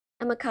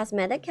I'm a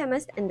cosmetic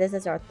chemist and this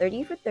is our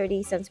 30 for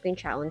 30 sunscreen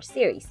challenge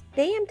series.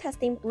 Today I'm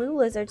testing Blue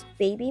Lizard's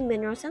baby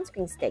mineral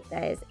sunscreen stick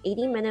that is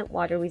 80-minute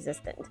water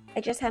resistant. I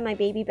just had my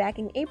baby back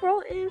in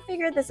April and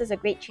figured this is a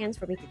great chance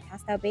for me to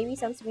test out baby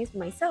sunscreens for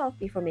myself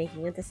before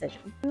making a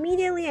decision.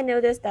 Immediately I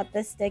noticed that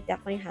this stick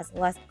definitely has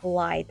less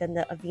glide than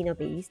the Aveeno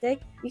baby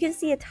stick. You can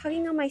see it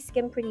tugging on my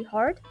skin pretty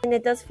hard and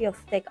it does feel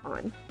thick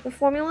on. The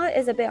formula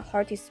is a bit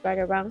hard to spread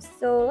around,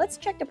 so let's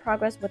check the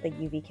progress with the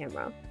UV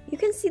camera. You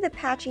can see the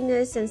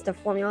patchiness since the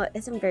formula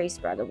isn't very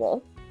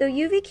spreadable. Though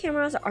UV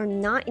cameras are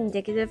not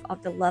indicative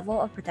of the level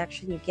of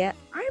protection you get,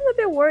 I am a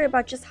bit worried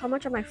about just how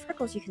much of my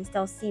freckles you can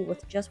still see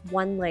with just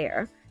one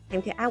layer.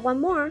 Time to add one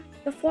more.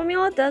 The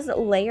formula does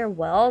layer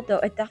well, though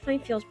it definitely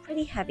feels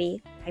pretty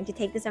heavy. Time to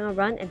take this on a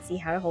run and see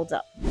how it holds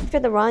up.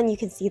 After the run, you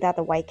can see that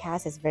the white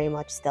cast is very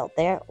much still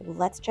there.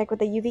 Let's check with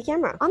the UV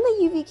camera. On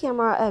the UV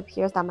camera, it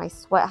appears that my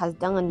sweat has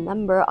done a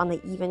number on the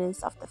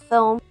evenness of the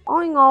film. All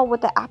in all,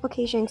 with the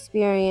application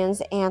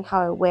experience and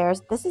how it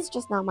wears, this is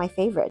just not my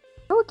favorite.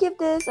 I would give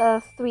this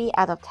a 3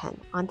 out of 10.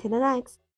 On to the next.